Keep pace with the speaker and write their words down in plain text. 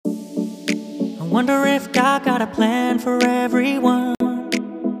Wonder if God got a plan for everyone. I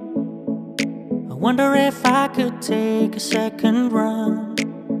wonder if I could take a second run.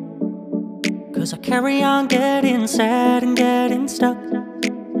 'Cause I carry on getting sad and getting stuck.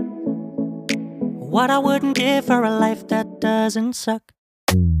 What I wouldn't give for a life that doesn't suck.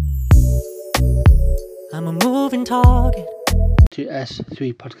 I'm a moving target. To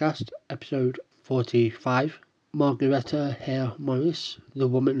S3 Podcast, episode 45. Margaretta Hare Morris, the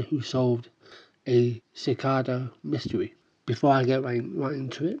woman who solved a cicada mystery. Before I get right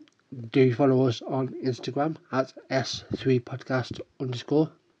into it, do follow us on Instagram at S3Podcast_.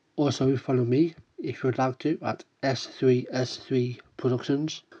 Also follow me, if you would like to, at S3S3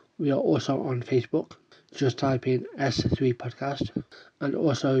 Productions. We are also on Facebook. Just type in S3 Podcast and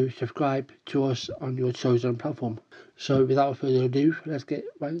also subscribe to us on your chosen platform. So without further ado, let's get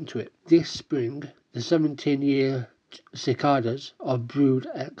right into it. This spring, the 17-year cicadas of brood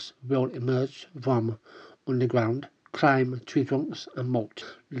X will emerge from underground, climb tree trunks and molt,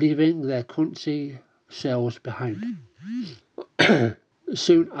 leaving their crunchy shells behind.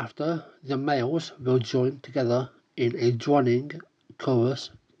 Soon after, the males will join together in a droning chorus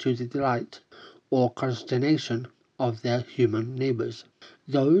to the delight or consternation of their human neighbours.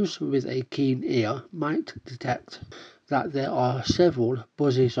 Those with a keen ear might detect that there are several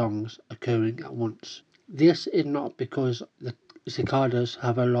buzzy songs occurring at once. This is not because the cicadas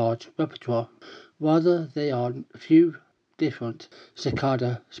have a large repertoire, rather they are few different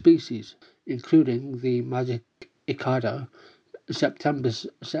cicada species, including the magic cicada,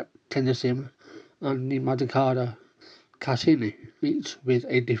 Septembersim, and the Magicada Cassini, each with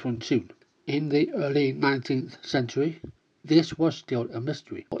a different tune. In the early 19th century, this was still a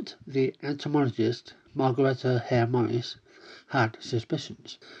mystery, but the entomologist Margaretta Hare Morris had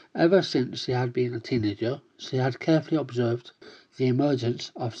suspicions. Ever since she had been a teenager, she had carefully observed the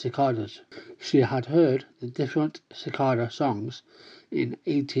emergence of cicadas. She had heard the different cicada songs in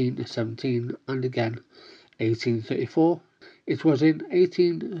 1817 and again 1834. It was in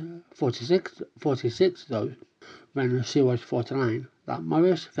 1846 though, when she was 49, that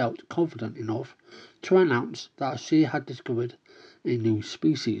Morris felt confident enough to announce that she had discovered a new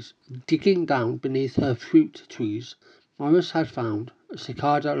species. Digging down beneath her fruit trees, Morris had found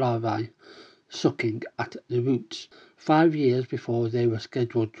cicada larvae sucking at the roots 5 years before they were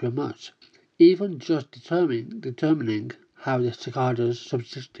scheduled to emerge. Even just determining how the cicadas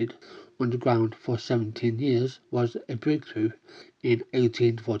subsisted underground for 17 years was a breakthrough in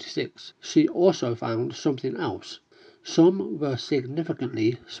 1846. She also found something else. Some were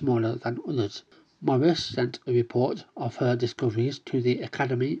significantly smaller than others. Morris sent a report of her discoveries to the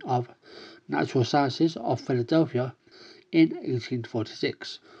Academy of Natural Sciences of Philadelphia in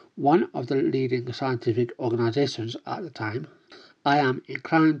 1846, one of the leading scientific organizations at the time. I am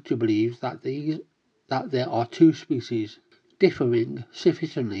inclined to believe that there are two species, differing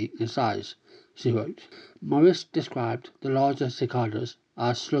sufficiently in size, she wrote. Morris described the larger cicadas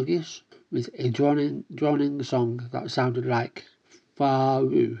as sluggish, with a droning song that sounded like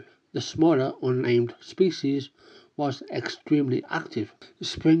Faru. The smaller, unnamed species was extremely active,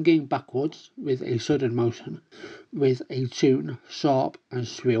 springing backwards with a sudden motion, with a tune sharp and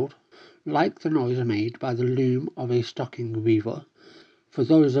shrill, like the noise made by the loom of a stocking weaver. For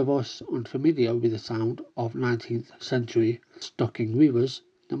those of us unfamiliar with the sound of 19th century stocking weavers,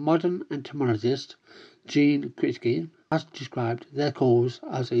 the modern entomologist Jean Kritschke has described their calls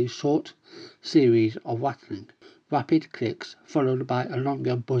as a short series of rattling, rapid clicks followed by a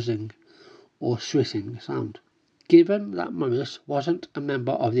longer buzzing or swishing sound. Given that Morris wasn't a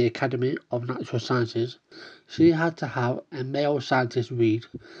member of the Academy of Natural Sciences, she had to have a male scientist read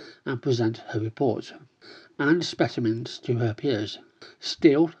and present her report and specimens to her peers.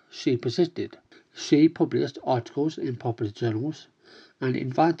 Still, she persisted. She published articles in popular journals and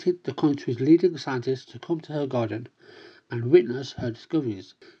invited the country's leading scientists to come to her garden and witness her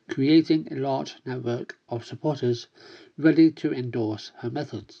discoveries, creating a large network of supporters ready to endorse her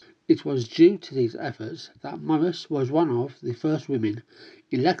methods. It was due to these efforts that Morris was one of the first women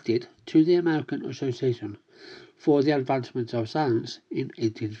elected to the American Association for the Advancement of Science in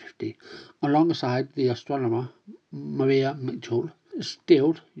 1850, alongside the astronomer Maria Mitchell.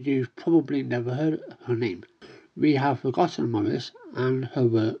 Still, you've probably never heard her name. We have forgotten Morris and her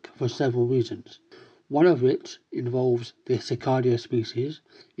work for several reasons, one of which involves the cicada species.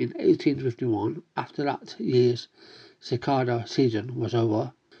 In 1851, after that year's cicada season was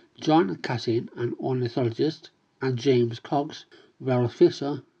over, John Cassin, an ornithologist, and James Coggs, Ralph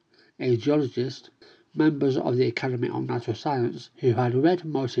Fisher, a geologist, members of the Academy of Natural Science who had read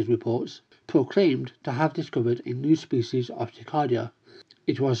Morris's reports, proclaimed to have discovered a new species of cicada,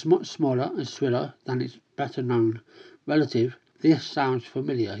 It was much smaller and shriller than its better-known relative. This sounds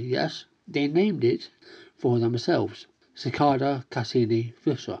familiar, yes? They named it for themselves. Cicada cassini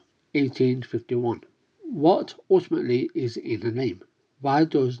fusca, 1851. What ultimately is in a name? Why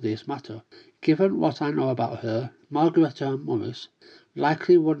does this matter? Given what I know about her, Margaretta Morris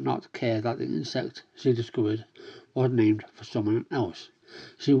likely would not care that the insect she discovered was named for someone else.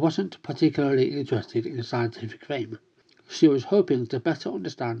 She wasn't particularly interested in scientific fame. She was hoping to better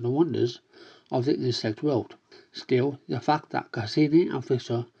understand the wonders of the insect world. Still, the fact that Cassini and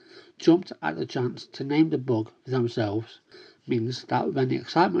Fisher jumped at the chance to name the bug for themselves means that when the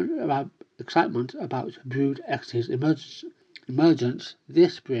excitement about Brood X's emergence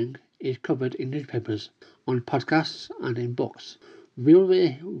this spring is covered in newspapers, on podcasts and in books, we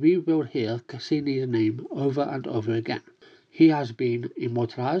will hear Cassini's name over and over again. He has been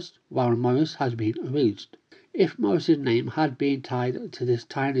immortalized, while Morris has been erased. If Morris's name had been tied to this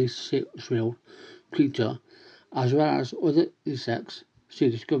tiny shrill creature, as well as other insects she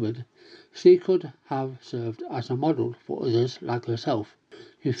discovered, she could have served as a model for others like herself,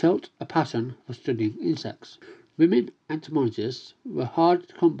 who felt a passion for studying insects. Women entomologists were hard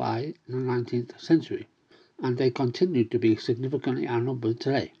to come by in the 19th century, and they continue to be significantly outnumbered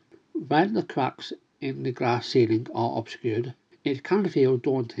today. When the cracks in the glass ceiling are obscured, it can feel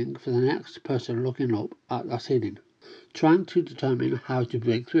daunting for the next person looking up at the ceiling, trying to determine how to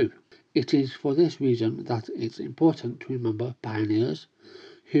break through. It is for this reason that it's important to remember pioneers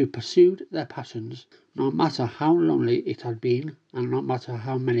who pursued their passions no matter how lonely it had been and no matter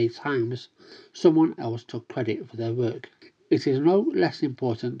how many times someone else took credit for their work. It is no less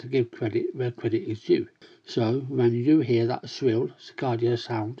important to give credit where credit is due. So when you hear that shrill cicada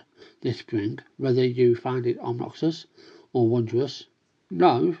sound this spring, whether you find it obnoxious or wondrous,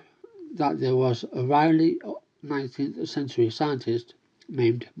 know that there was a wily 19th century scientist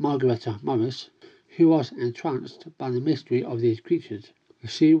named Margaretta Morris who was entranced by the mystery of these creatures.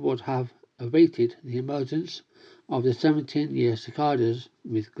 She would have awaited the emergence of the 17-year cicadas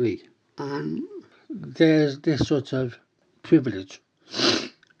with glee. And there's this sort of privilege,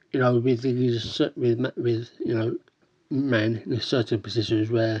 with these, men in certain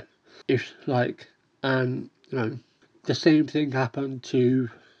positions where if the same thing happened to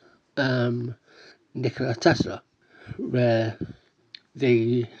Nikola Tesla, where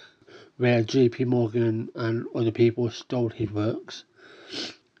J.P. Morgan and other people stole his works,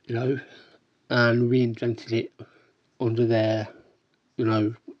 and reinvented it under their,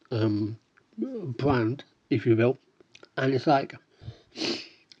 brand, if you will. And it's like,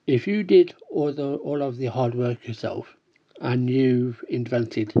 if you did all of the hard work yourself, and you've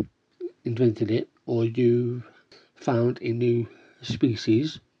invented it, or you found a new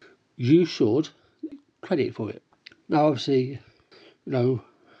species, you should credit for it. Now, obviously,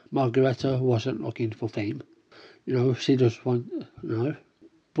 Margaretta wasn't looking for fame. She just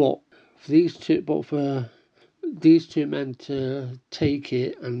but for these two men to take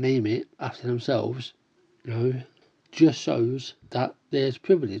it and name it after themselves, just shows that there's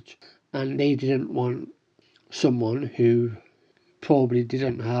privilege, and they didn't want someone who probably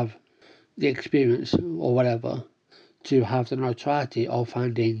didn't have the experience or whatever to have the notoriety of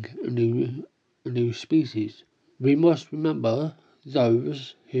finding a new species. We must remember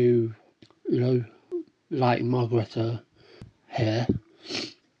those who, like Margaretta Hare,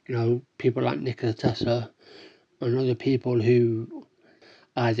 people like Nikola Tesla and other people who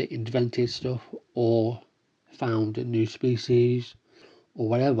either invented stuff or found a new species or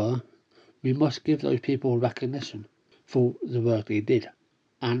whatever. We must give those people recognition for the work they did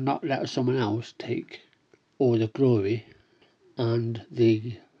and not let someone else take all the glory and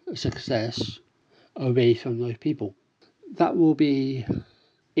the success away from those people. That will be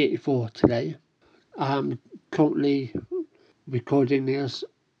it for today. I'm currently recording this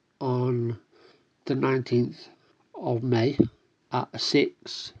on the 19th of May at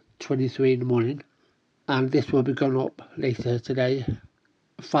 6:23 in the morning, and this will be going up later today,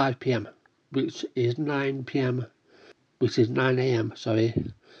 5 p.m, which is 9 a.m,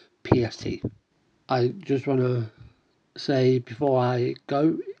 PST. I just want to say before I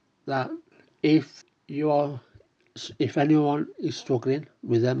go that if anyone is struggling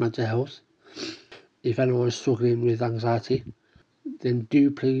with their mental health, if anyone is struggling with anxiety, then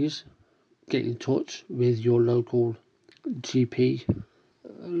do please get in touch with your local GP,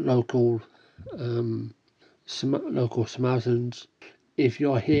 local Samaritans. If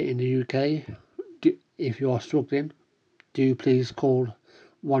you're here in the UK, if you are struggling, do please call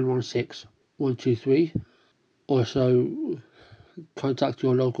 116 123. Also, contact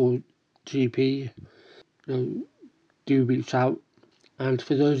your local GP. Do reach out And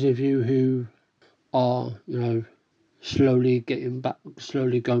for those of you who are, slowly going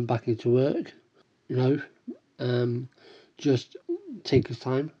back into work, just take your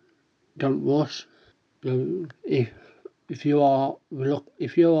time. Don't rush. If you are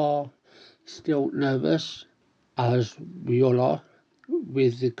still nervous, as we all are,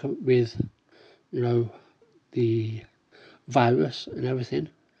 with the virus and everything,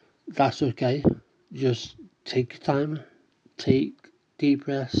 that's okay. Just take your time. Take deep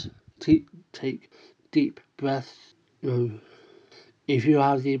breaths. Take deep breaths. If you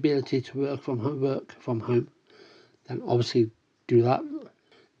have the ability to work from home, then obviously do that.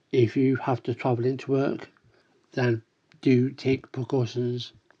 If you have to travel into work, then do take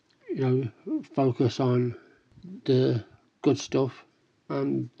precautions. Focus on the good stuff.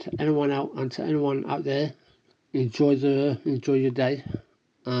 And to anyone out there, enjoy your day.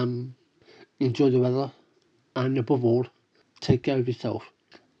 Enjoy the weather, and above all, take care of yourself.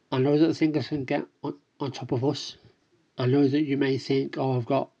 I know that things can get on top of us. I know that you may think, oh, I've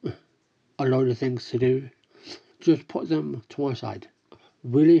got a load of things to do. Just put them to one side.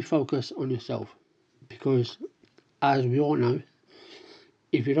 Really focus on yourself, because as we all know,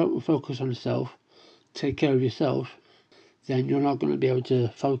 if you don't focus on yourself, take care of yourself, then you're not going to be able to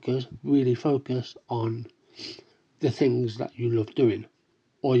really focus on the things that you love doing,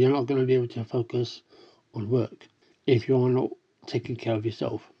 or you're not going to be able to focus on work if you are not taking care of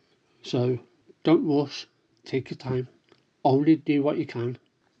yourself. So don't rush, take your time, only do what you can,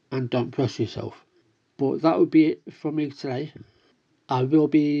 and don't rush yourself. But that would be it from me today. I will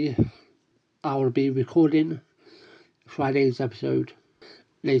be recording Friday's episode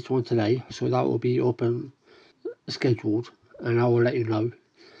later on today, so that will be up and scheduled, and I will let you know.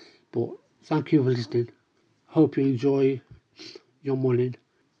 But thank you for listening. Hope you enjoy your morning,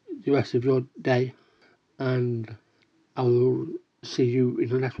 the rest of your day, and I will see you in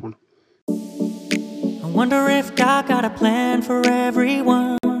the next one. I wonder if God got a plan for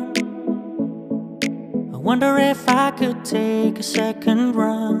everyone. I wonder if I could take a second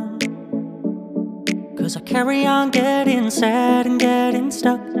run. 'Cause I carry on getting sad and getting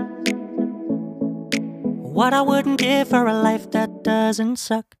stuck. What I wouldn't give for a life that doesn't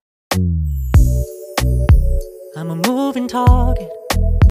suck. I'm a moving target,